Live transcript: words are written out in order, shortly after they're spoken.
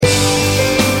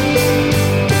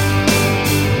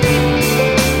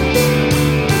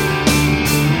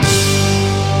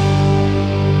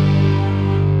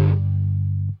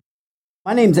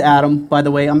My name's Adam, by the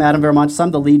way. I'm Adam Veramontes.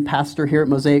 I'm the lead pastor here at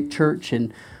Mosaic Church.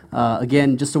 And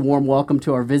again, just a warm welcome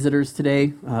to our visitors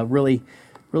today. Really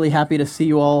happy to see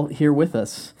you all here with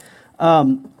us.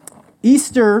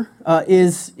 Easter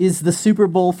is the Super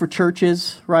Bowl for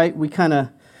churches, right? We kind of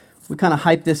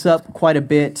hype this up quite a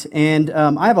bit. And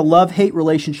I have a love-hate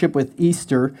relationship with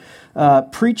Easter.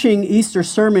 Preaching Easter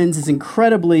sermons is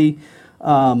incredibly,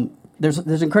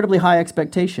 there's incredibly high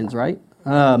expectations, right?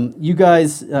 You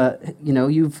guys,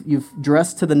 you've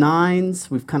dressed to the nines.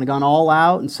 We've kind of gone all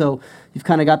out, and so you've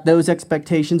kind of got those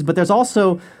expectations. But there's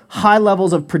also high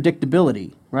levels of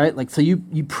predictability, right? Like, so you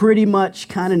pretty much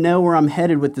kind of know where I'm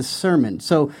headed with this sermon.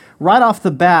 So right off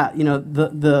the bat,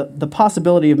 the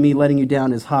possibility of me letting you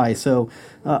down is high. So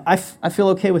I feel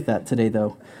okay with that today,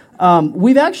 though.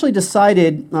 We've actually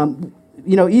decided.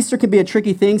 Easter can be a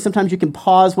tricky thing. Sometimes you can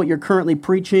pause what you're currently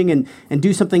preaching and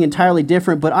do something entirely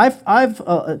different. But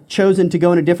I've chosen to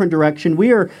go in a different direction.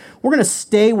 We're going to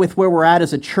stay with where we're at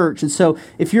as a church. And so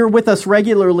if you're with us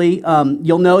regularly,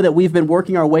 you'll know that we've been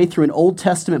working our way through an Old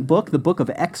Testament book, the book of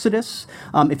Exodus.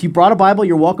 If you brought a Bible,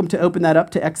 you're welcome to open that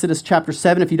up to Exodus chapter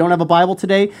 7. If you don't have a Bible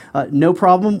today, no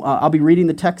problem. I'll be reading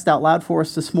the text out loud for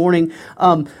us this morning.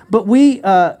 But we...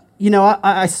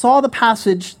 I saw the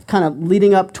passage kind of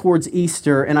leading up towards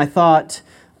Easter, and I thought,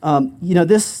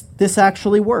 this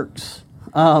actually works.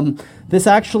 This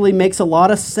actually makes a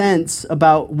lot of sense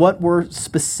about what we're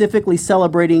specifically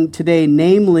celebrating today,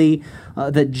 namely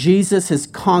that Jesus has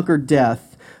conquered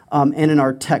death, and in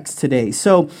our text today.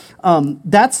 So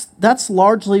that's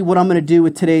largely what I'm going to do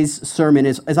with today's sermon.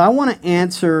 Is I want to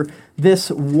answer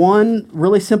this one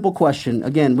really simple question.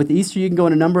 Again, with Easter, you can go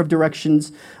in a number of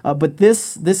directions, but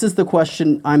this is the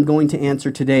question I'm going to answer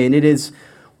today, and it is,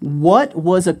 what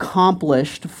was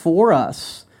accomplished for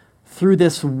us through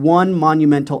this one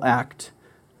monumental act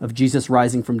of Jesus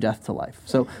rising from death to life?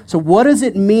 So what does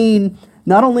it mean,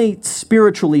 not only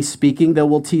spiritually speaking, though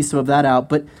we'll tease some of that out,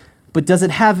 but does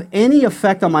it have any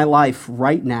effect on my life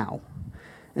right now?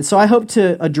 And so I hope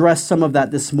to address some of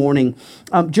that this morning.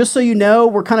 Just so you know,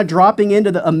 we're kind of dropping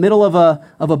into the middle of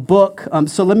a book.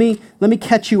 So let me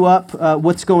catch you up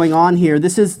what's going on here.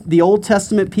 This is the Old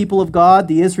Testament people of God,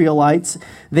 the Israelites.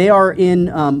 They are in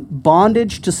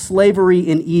bondage to slavery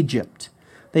in Egypt.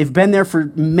 They've been there for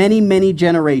many, many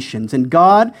generations. And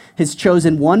God has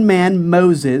chosen one man,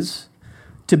 Moses,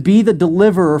 to be the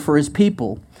deliverer for his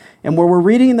people. And where we're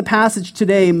reading in the passage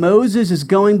today, Moses is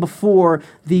going before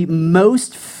the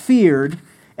most feared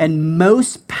and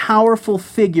most powerful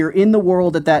figure in the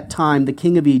world at that time, the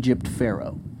king of Egypt,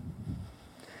 Pharaoh.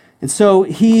 And so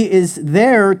he is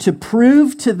there to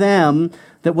prove to them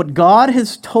that what God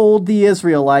has told the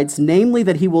Israelites, namely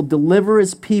that he will deliver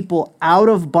his people out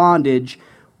of bondage,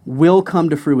 will come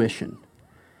to fruition.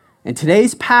 And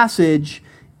today's passage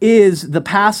is the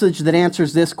passage that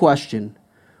answers this question.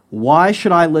 Why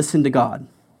should I listen to God?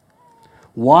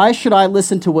 Why should I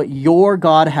listen to what your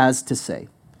God has to say?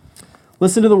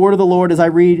 Listen to the word of the Lord as I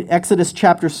read Exodus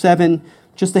chapter 7,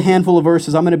 just a handful of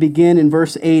verses. I'm going to begin in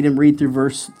verse 8 and read through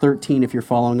verse 13 if you're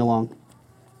following along.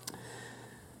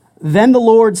 Then the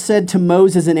Lord said to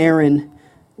Moses and Aaron,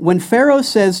 when Pharaoh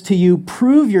says to you,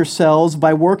 prove yourselves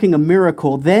by working a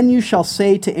miracle, then you shall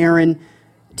say to Aaron,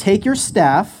 take your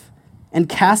staff and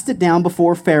cast it down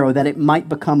before Pharaoh, that it might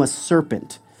become a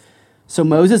serpent. So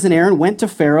Moses and Aaron went to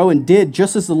Pharaoh and did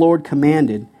just as the Lord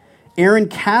commanded. Aaron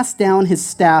cast down his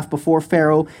staff before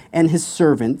Pharaoh and his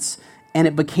servants, and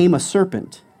it became a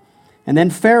serpent. And then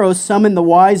Pharaoh summoned the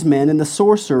wise men and the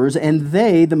sorcerers, and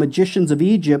they, the magicians of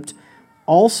Egypt,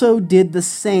 also did the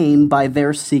same by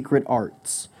their secret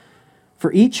arts.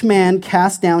 For each man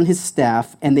cast down his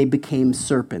staff, and they became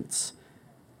serpents.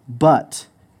 But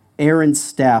Aaron's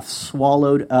staff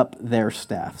swallowed up their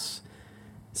staffs.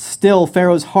 Still,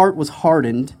 Pharaoh's heart was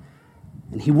hardened,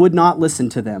 and he would not listen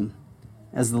to them,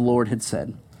 as the Lord had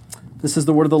said. This is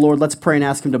the word of the Lord. Let's pray and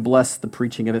ask him to bless the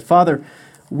preaching of it. Father,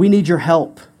 we need your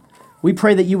help. We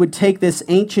pray that you would take this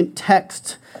ancient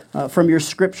text from your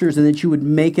scriptures and that you would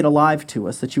make it alive to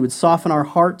us, that you would soften our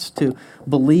hearts to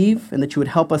believe, and that you would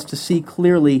help us to see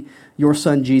clearly your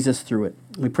Son Jesus through it.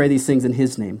 We pray these things in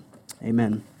his name.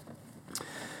 Amen.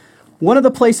 One of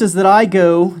the places that I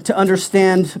go to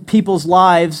understand people's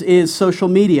lives is social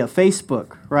media,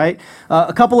 Facebook, right?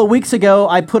 A couple of weeks ago,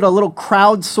 I put a little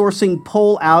crowdsourcing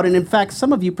poll out, and in fact,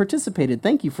 some of you participated.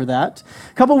 Thank you for that.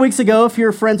 A couple of weeks ago, if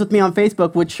you're friends with me on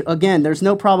Facebook, which, again, there's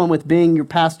no problem with being your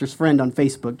pastor's friend on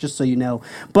Facebook, just so you know,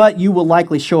 but you will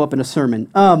likely show up in a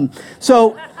sermon.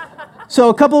 So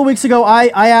a couple of weeks ago,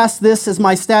 I asked this as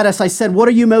my status. I said, what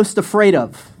are you most afraid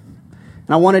of?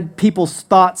 And I wanted people's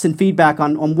thoughts and feedback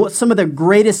on what some of their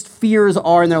greatest fears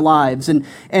are in their lives. And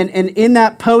in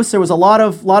that post, there was a lot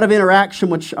of interaction,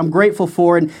 which I'm grateful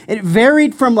for. And it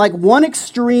varied from like one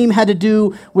extreme had to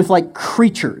do with like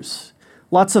creatures.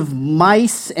 Lots of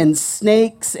mice and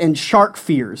snakes and shark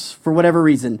fears for whatever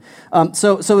reason.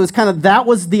 So it was kind of, that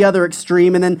was the other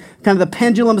extreme. And then kind of the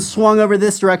pendulum swung over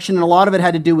this direction, and a lot of it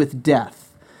had to do with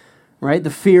death, right? The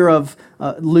fear of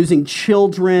losing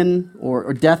children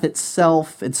or death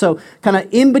itself. And so kind of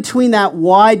in between that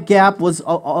wide gap was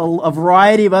a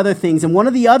variety of other things. And one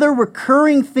of the other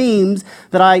recurring themes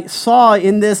that I saw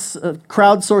in this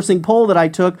crowdsourcing poll that I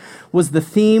took was the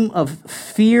theme of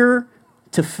fear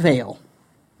to fail.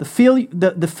 The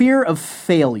fear of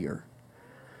failure.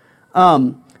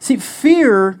 See,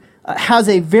 fear has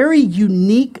a very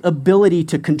unique ability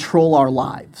to control our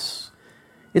lives.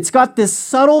 It's got this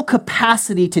subtle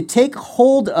capacity to take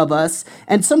hold of us,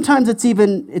 and sometimes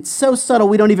it's so subtle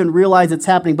we don't even realize it's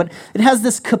happening, but it has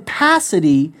this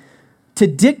capacity to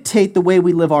dictate the way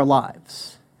we live our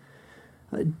lives.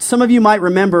 Some of you might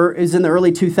remember, is in the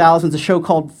early 2000s, a show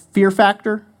called Fear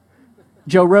Factor,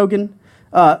 Joe Rogan.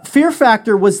 Fear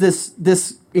Factor was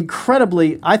this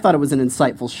incredibly, I thought it was an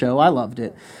insightful show. I loved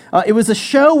it. It was a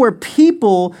show where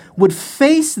people would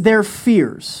face their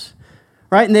fears,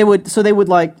 right? And they would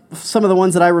like, some of the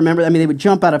ones that I remember, I mean, they would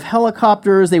jump out of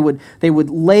helicopters. They would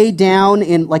lay down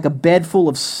in like a bed full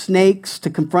of snakes to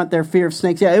confront their fear of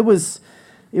snakes. Yeah, it was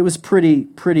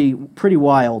pretty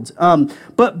wild.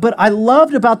 But I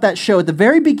loved about that show at the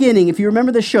very beginning, if you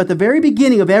remember the show, at the very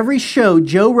beginning of every show,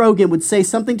 Joe Rogan would say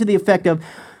something to the effect of,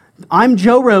 "I'm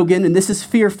Joe Rogan, and this is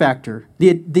Fear Factor.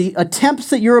 The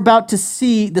attempts that you're about to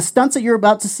see, the stunts that you're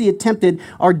about to see attempted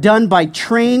are done by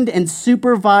trained and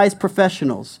supervised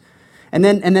professionals." And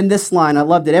then this line, I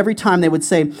loved it. Every time they would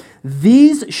say,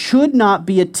 "These should not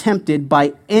be attempted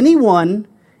by anyone,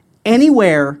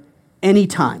 anywhere,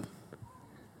 anytime."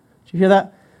 Did you hear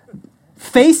that?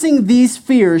 Facing these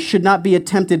fears should not be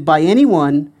attempted by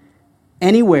anyone,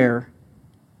 anywhere,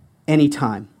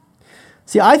 anytime.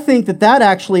 See, I think that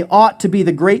actually ought to be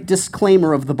the great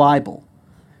disclaimer of the Bible.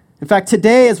 In fact,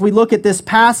 today, as we look at this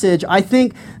passage, I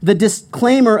think the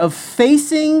disclaimer of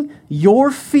facing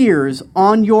your fears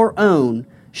on your own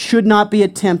should not be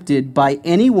attempted by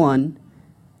anyone,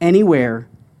 anywhere,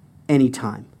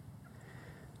 anytime.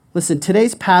 Listen,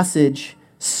 today's passage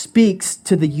speaks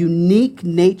to the unique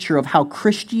nature of how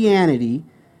Christianity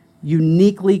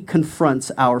uniquely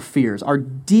confronts our fears. Our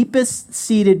deepest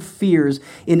seated fears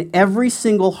in every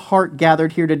single heart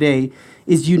gathered here today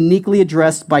is uniquely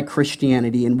addressed by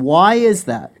Christianity. And why is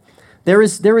that? There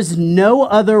is no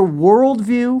other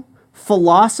worldview,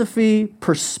 philosophy,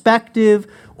 perspective,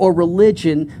 or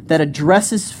religion that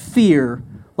addresses fear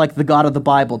like the God of the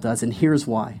Bible does, and here's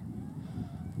why.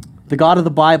 The God of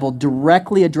the Bible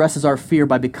directly addresses our fear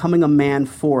by becoming a man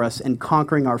for us and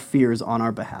conquering our fears on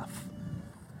our behalf.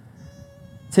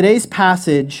 Today's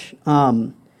passage,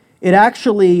 it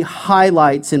actually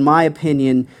highlights, in my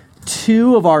opinion,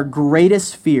 two of our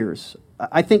greatest fears.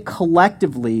 I think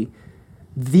collectively,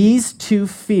 these two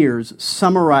fears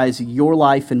summarize your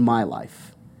life and my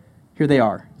life. Here they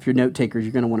are. If you're note takers,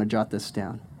 you're going to want to jot this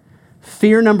down.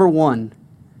 Fear number one,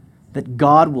 that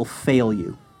God will fail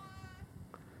you.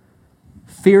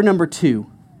 Fear number two,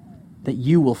 that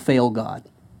you will fail God.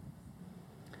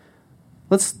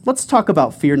 Let's talk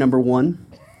about fear number one,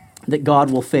 that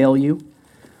God will fail you.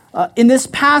 In this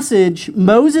passage,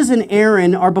 Moses and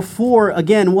Aaron are before,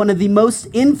 again, one of the most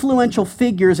influential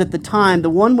figures at the time, the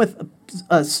one with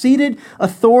seated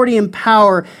authority and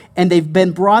power, and they've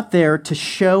been brought there to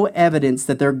show evidence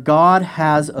that their God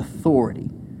has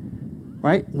authority.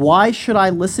 Right? Why should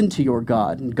I listen to your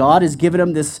God? And God has given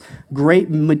him this great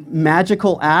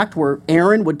magical act where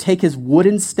Aaron would take his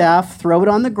wooden staff, throw it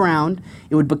on the ground,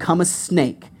 it would become a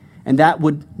snake. And that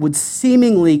would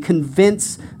seemingly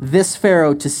convince this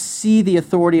Pharaoh to see the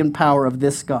authority and power of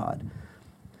this God.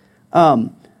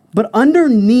 But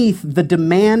underneath the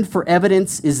demand for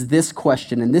evidence is this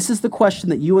question, and this is the question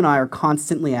that you and I are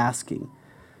constantly asking.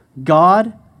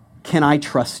 God, can I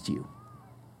trust you?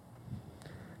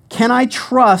 Can I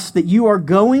trust that you are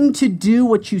going to do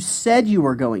what you said you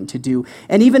were going to do?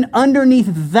 And even underneath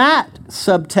that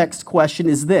subtext question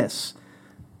is this: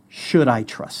 should I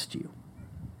trust you?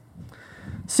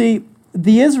 See,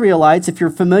 the Israelites, if you're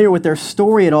familiar with their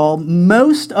story at all,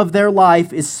 most of their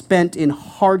life is spent in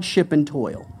hardship and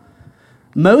toil.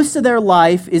 Most of their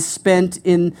life is spent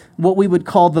in what we would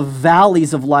call the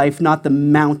valleys of life, not the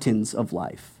mountains of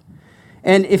life.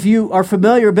 And if you are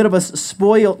familiar, a bit of a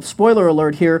spoiler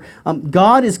alert here,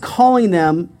 God is calling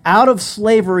them out of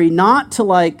slavery not to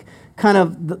kind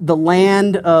of the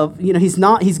land of, he's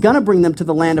going to bring them to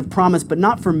the land of promise, but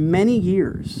not for many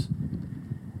years.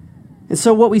 And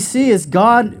so what we see is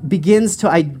God begins to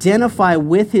identify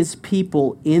with his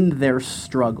people in their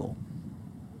struggle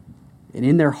and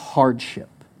in their hardship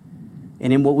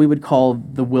and in what we would call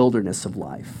the wilderness of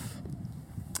life.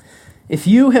 If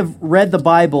you have read the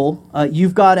Bible,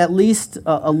 you've got at least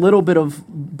a little bit of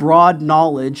broad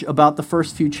knowledge about the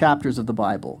first few chapters of the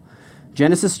Bible.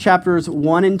 Genesis chapters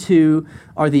 1 and 2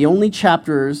 are the only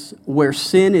chapters where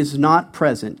sin is not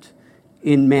present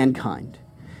in mankind.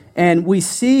 And we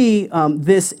see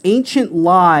this ancient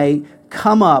lie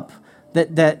come up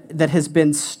that has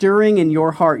been stirring in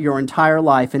your heart your entire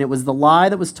life. And it was the lie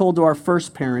that was told to our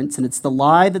first parents, and it's the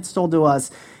lie that's told to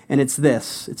us, and it's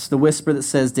this. It's the whisper that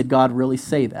says, did God really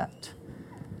say that?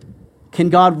 Can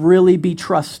God really be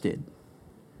trusted?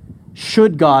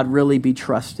 Should God really be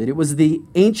trusted? It was the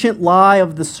ancient lie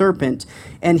of the serpent.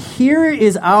 And here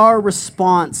is our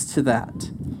response to that.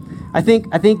 I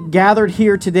think gathered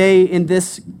here today in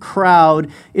this crowd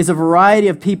is a variety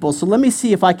of people. So let me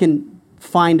see if I can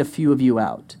find a few of you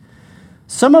out.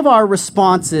 Some of our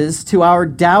responses to our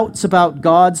doubts about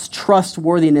God's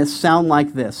trustworthiness sound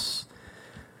like this.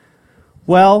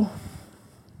 Well,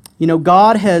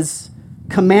 God has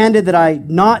commanded that I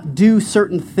not do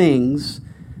certain things,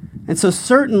 and so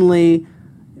certainly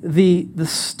the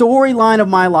storyline of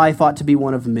my life ought to be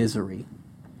one of misery.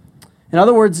 In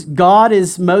other words, God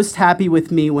is most happy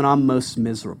with me when I'm most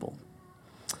miserable.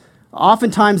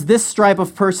 Oftentimes, this stripe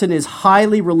of person is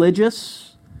highly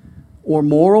religious or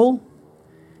moral.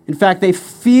 In fact, they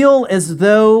feel as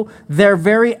though their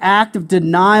very act of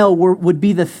denial would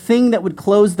be the thing that would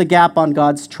close the gap on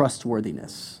God's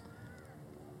trustworthiness.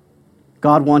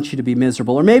 God wants you to be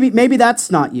miserable. Or maybe that's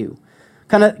not you.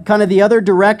 Kind of the other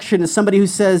direction is somebody who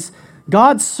says,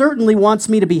 God certainly wants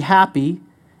me to be happy,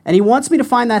 and he wants me to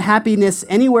find that happiness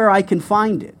anywhere I can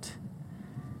find it.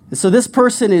 And so this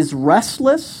person is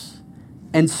restless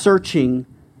and searching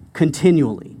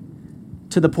continually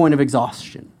to the point of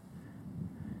exhaustion.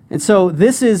 And so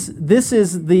this is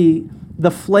the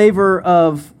flavor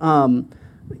of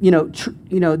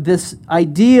this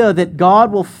idea that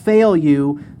God will fail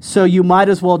you, so you might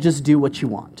as well just do what you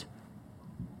want.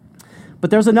 But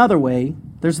there's another way.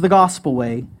 There's the gospel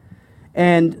way.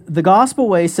 And the gospel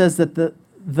way says that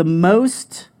the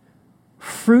most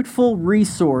fruitful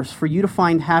resource for you to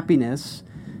find happiness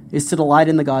is to delight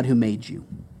in the God who made you.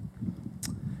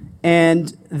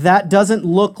 And that doesn't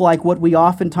look like what we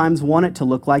oftentimes want it to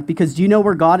look like, because do you know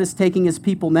where God is taking his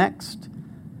people next?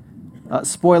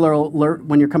 Spoiler alert,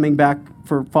 when you're coming back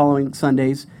for following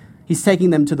Sundays, he's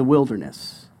taking them to the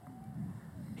wilderness.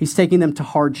 He's taking them to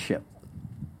hardship.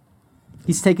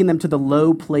 He's taking them to the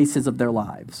low places of their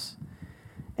lives.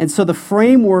 And so the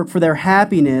framework for their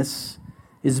happiness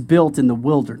is built in the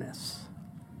wilderness.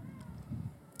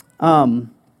 God,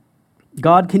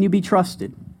 can you be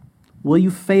trusted? Will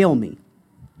you fail me?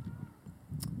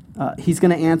 He's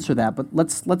going to answer that, but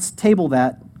let's table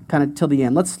that kind of till the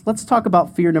end. Let's talk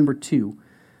about fear number 2,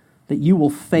 that you will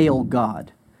fail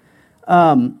God.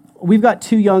 We've got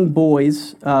 2 young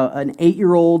boys, an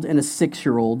 8-year-old and a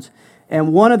 6-year-old.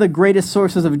 And one of the greatest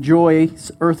sources of joy,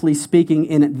 earthly speaking,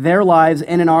 in their lives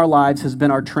and in our lives has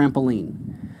been our trampoline.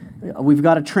 We've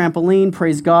got a trampoline,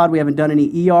 praise God. We haven't done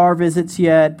any ER visits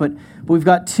yet, but we've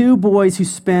got 2 boys who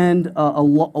spend a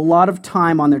lot of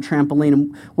time on their trampoline.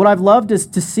 And what I've loved is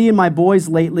to see in my boys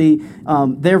lately,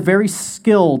 they're very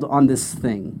skilled on this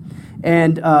thing.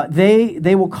 And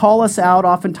they will call us out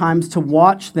oftentimes to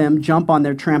watch them jump on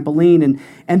their trampoline,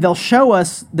 and they'll show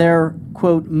us their,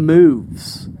 quote,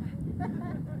 moves.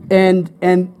 And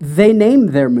they name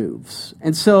their moves.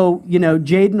 And so,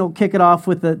 Jaden will kick it off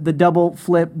with the double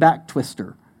flip back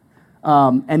twister.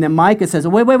 And then Micah says,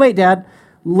 wait, Dad,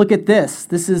 look at this.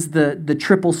 This is the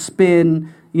triple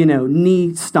spin, knee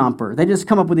stomper. They just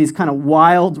come up with these kind of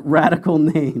wild, radical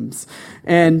names.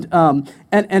 And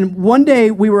one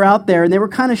day we were out there and they were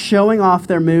kind of showing off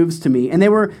their moves to me. And they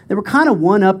were kind of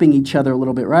one-upping each other a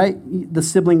little bit, right? The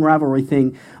sibling rivalry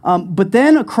thing. But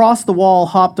then across the wall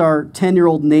hopped our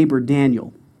 10-year-old neighbor,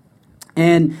 Daniel.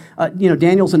 And,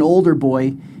 Daniel's an older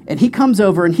boy. And he comes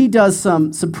over and he does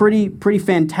some pretty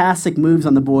fantastic moves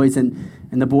on the boys. And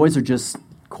the boys are just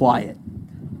quiet.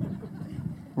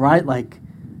 Right? Like,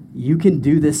 you can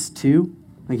do this too?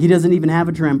 Like, he doesn't even have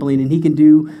a trampoline, and he can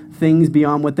do things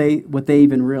beyond what they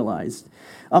even realized.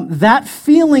 That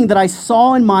feeling that I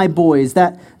saw in my boys,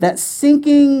 that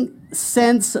sinking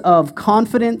sense of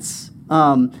confidence,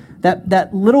 that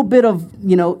little bit of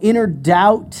inner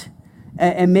doubt,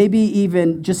 and maybe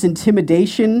even just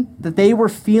intimidation that they were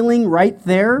feeling right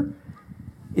there,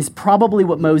 is probably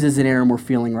what Moses and Aaron were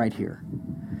feeling right here.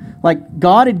 Like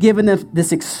God had given them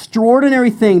this extraordinary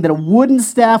thing that a wooden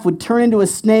staff would turn into a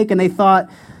snake, and they thought,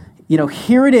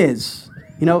 here it is.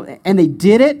 And they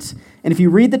did it. And if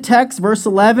you read the text, verse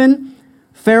 11,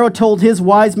 Pharaoh told his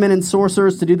wise men and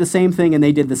sorcerers to do the same thing, and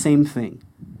they did the same thing.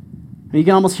 And you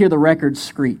can almost hear the record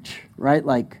screech, right?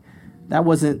 Like that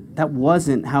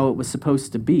wasn't how it was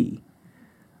supposed to be.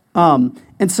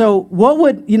 And so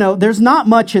there's not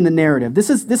much in the narrative. This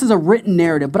is a written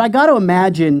narrative, but I got to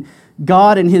imagine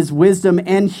God in his wisdom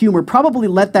and humor probably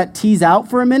let that tease out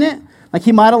for a minute. Like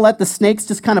he might have let the snakes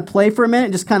just kind of play for a minute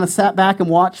and just kind of sat back and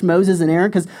watched Moses and Aaron,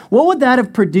 because what would that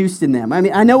have produced in them? I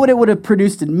mean, I know what it would have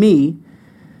produced in me.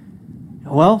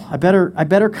 Well, I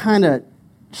better kind of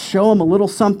show them a little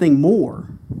something more,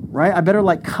 right? I better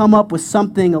come up with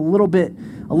something a little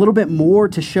bit more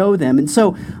to show them. And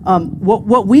so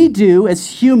what we do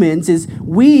as humans is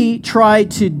we try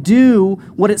to do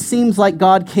what it seems like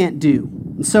God can't do.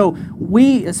 And so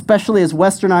we, especially as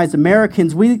westernized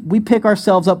Americans, we pick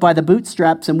ourselves up by the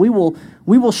bootstraps and we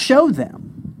will show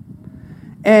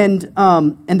them. And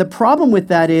the problem with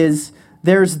that is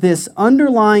there's this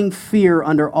underlying fear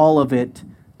under all of it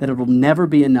that it will never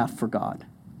be enough for God.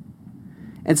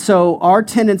 And so our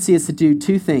tendency is to do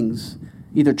two things: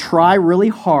 either try really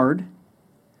hard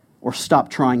or stop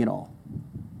trying at all.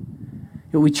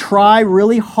 We try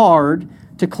really hard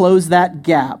to close that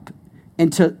gap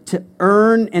and to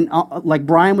earn, and like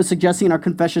Brian was suggesting in our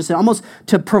confession, almost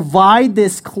to provide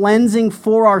this cleansing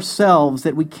for ourselves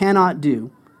that we cannot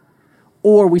do,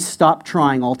 or we stop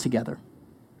trying altogether.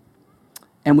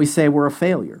 And we say we're a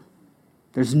failure.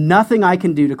 There's nothing I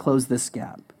can do to close this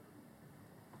gap.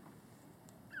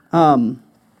 Some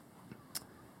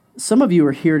of you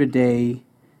are here today,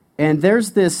 and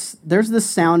there's this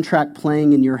soundtrack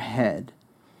playing in your head.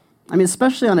 I mean,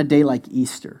 especially on a day like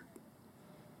Easter.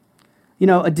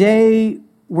 A day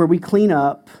where we clean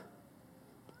up,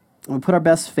 and we put our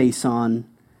best face on,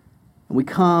 and we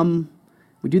come,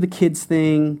 we do the kids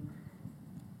thing,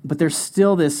 but there's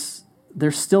still this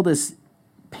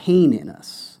pain in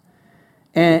us.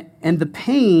 And the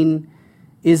pain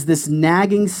is this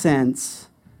nagging sense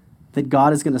that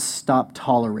God is going to stop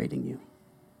tolerating you.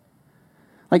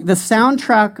 Like the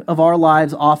soundtrack of our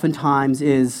lives oftentimes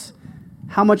is,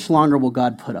 how much longer will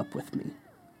God put up with me?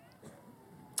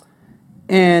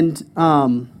 And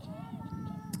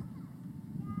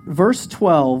verse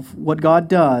 12, what God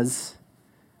does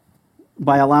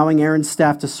by allowing Aaron's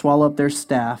staff to swallow up their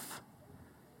staff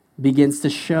begins to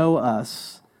show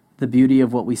us the beauty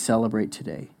of what we celebrate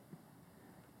today.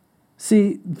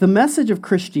 See, the message of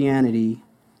Christianity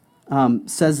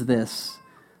says this,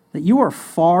 that you are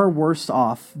far worse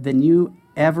off than you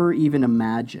ever even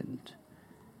imagined,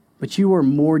 but you are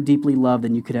more deeply loved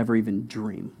than you could ever even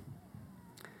dream.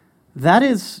 That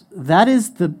is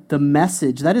the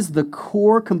message, that is the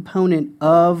core component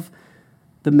of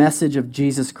the message of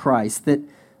Jesus Christ, that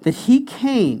he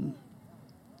came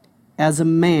as a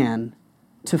man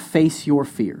to face your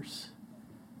fears.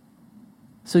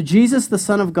 So Jesus, the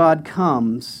Son of God,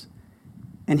 comes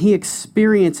and he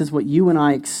experiences what you and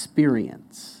I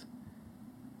experience: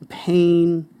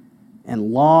 pain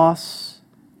and loss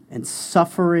and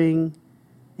suffering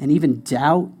and even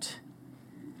doubt.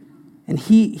 And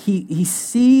he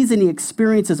sees and he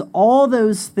experiences all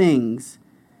those things.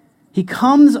 He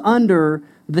comes under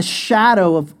the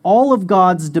shadow of all of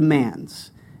God's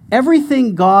demands.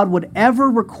 Everything God would ever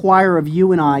require of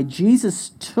you and I, Jesus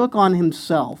took on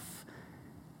himself,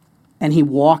 and he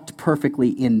walked perfectly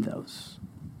in those.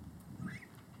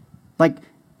 Like,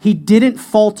 he didn't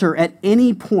falter at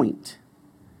any point.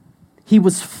 He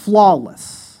was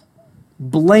flawless,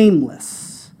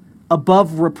 blameless,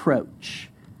 above reproach.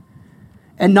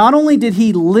 And not only did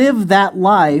he live that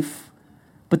life,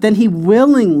 but then he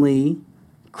willingly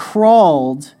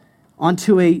crawled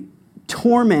onto a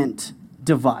torment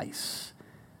device,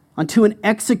 onto an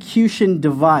execution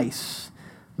device,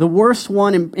 the worst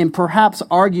one in perhaps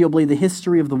arguably the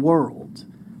history of the world.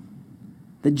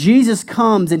 That Jesus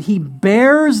comes and he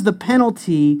bears the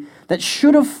penalty that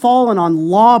should have fallen on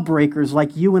lawbreakers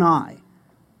like you and I.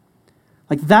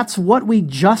 Like, that's what we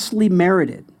justly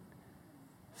merited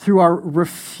through our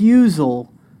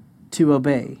refusal to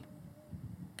obey.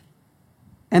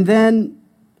 And then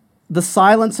the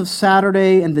silence of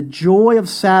Saturday and the joy of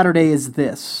Saturday is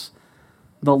this: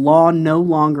 the law no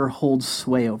longer holds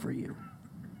sway over you.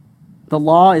 The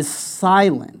law is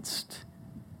silenced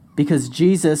because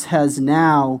Jesus has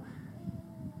now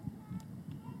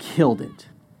killed it.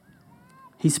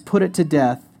 He's put it to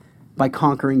death by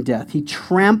conquering death. He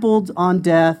trampled on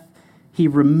death He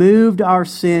removed our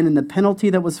sin and the penalty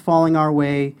that was falling our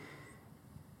way,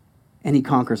 and he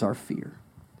conquers our fear.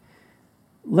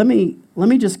 Let me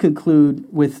just conclude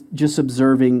with just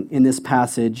observing in this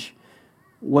passage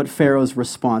what Pharaoh's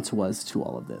response was to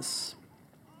all of this.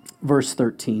 Verse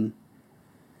 13.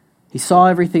 He saw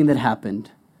everything that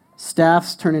happened.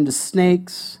 Staffs turn into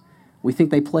snakes. We think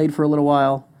they played for a little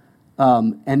while.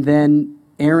 And then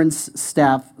Aaron's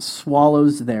staff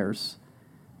swallows theirs.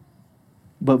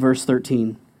 But verse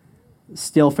 13,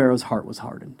 still Pharaoh's heart was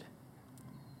hardened.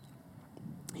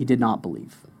 He did not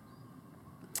believe.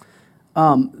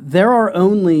 There are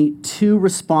only two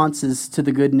responses to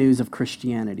the good news of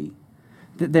Christianity.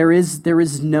 There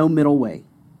is no middle way.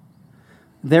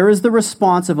 There is the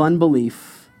response of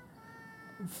unbelief,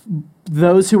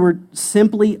 those who were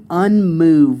simply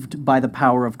unmoved by the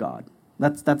power of God.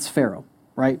 That's Pharaoh,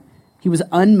 right? He was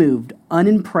unmoved,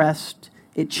 unimpressed.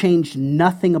 It changed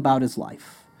nothing about his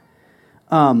life.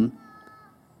 I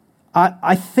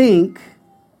think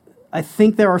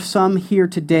there are some here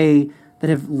today that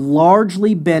have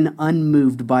largely been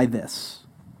unmoved by this,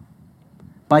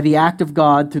 by the act of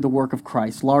God through the work of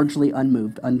Christ, largely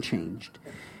unmoved, unchanged.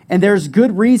 And there's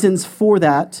good reasons for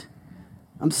that.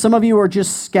 Some of you are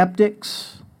just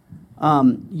skeptics.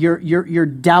 You're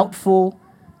doubtful.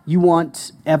 You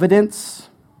want evidence.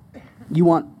 You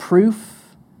want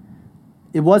proof.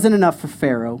 It wasn't enough for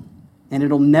Pharaoh, and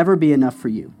it'll never be enough for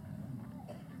you.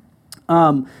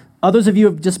 Others of you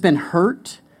have just been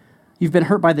hurt. You've been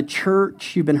hurt by the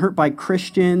church. You've been hurt by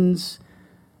Christians.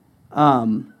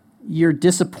 You're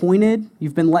disappointed.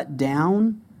 You've been let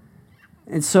down.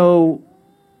 And so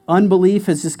unbelief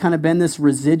has just kind of been this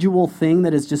residual thing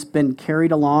that has just been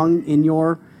carried along in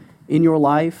your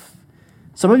life.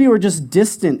 Some of you are just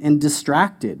distant and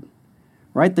distracted,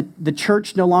 right? The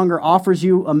church no longer offers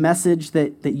you a message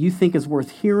that you think is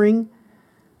worth hearing.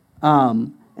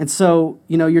 And so,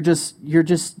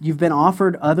 you've been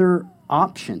offered other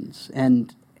options,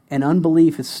 and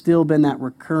unbelief has still been that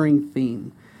recurring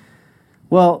theme.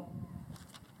 Well,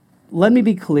 let me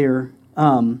be clear.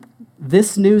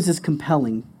 This news is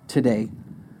compelling today.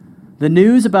 The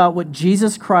news about what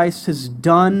Jesus Christ has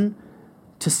done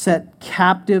to set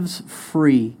captives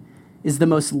free is the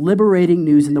most liberating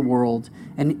news in the world.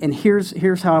 And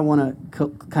here's how I want to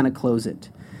kind of close it.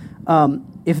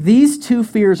 If these two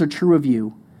fears are true of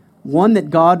you, one, that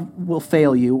God will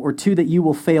fail you, or two, that you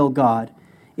will fail God,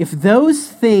 if those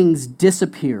things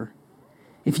disappear,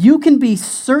 if you can be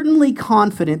certainly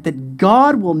confident that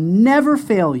God will never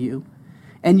fail you,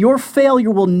 and your failure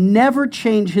will never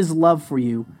change his love for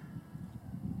you,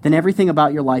 then everything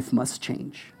about your life must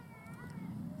change.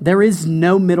 There is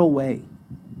no middle way.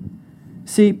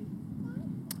 See,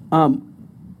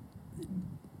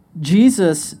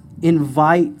 Jesus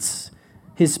invites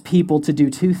his people to do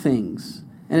two things,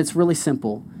 and it's really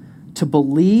simple: to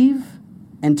believe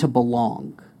and to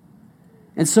belong.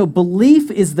 And so belief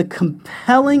is the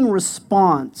compelling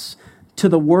response to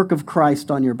the work of Christ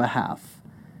on your behalf.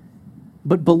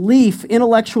 But belief,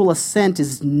 intellectual assent,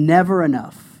 is never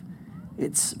enough.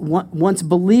 It's once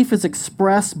belief is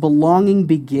expressed, belonging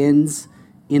begins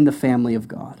in the family of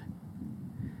God.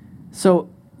 So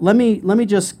let me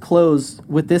just close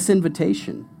with this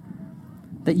invitation,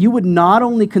 that you would not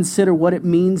only consider what it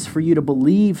means for you to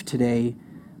believe today,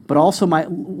 but also might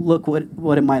look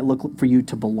what it might look for you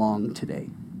to belong today.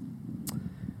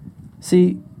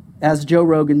 See, as Joe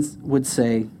Rogan would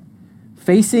say,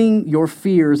 facing your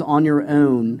fears on your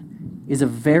own is a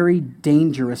very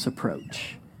dangerous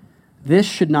approach. This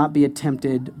should not be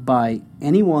attempted by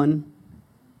anyone,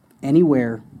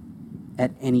 anywhere,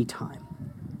 at any time.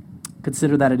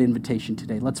 Consider that an invitation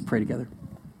today. Let's pray together.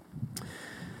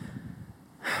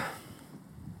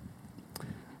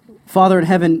 Father in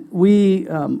heaven, we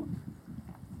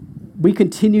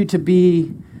continue to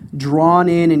be drawn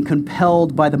in and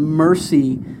compelled by the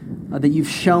mercy that you've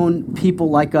shown people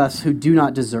like us who do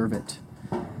not deserve it.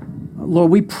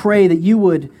 Lord, we pray that you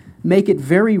would make it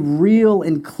very real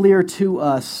and clear to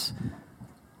us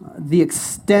the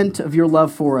extent of your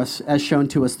love for us as shown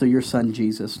to us through your Son,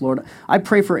 Jesus. Lord, I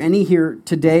pray for any here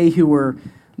today who are,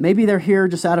 maybe they're here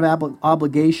just out of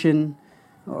obligation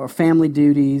or family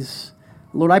duties.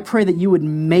 Lord, I pray that you would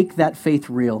make that faith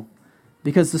real,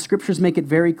 because the scriptures make it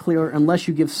very clear, unless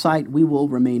you give sight, we will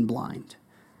remain blind.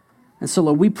 And so,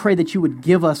 Lord, we pray that you would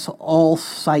give us all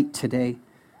sight today,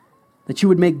 that you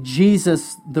would make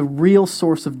Jesus the real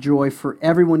source of joy for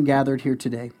everyone gathered here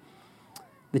today,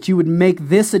 that you would make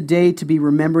this a day to be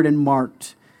remembered and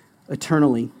marked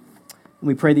eternally. And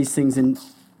we pray these things in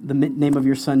the name of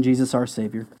your Son, Jesus, our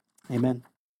Savior. Amen.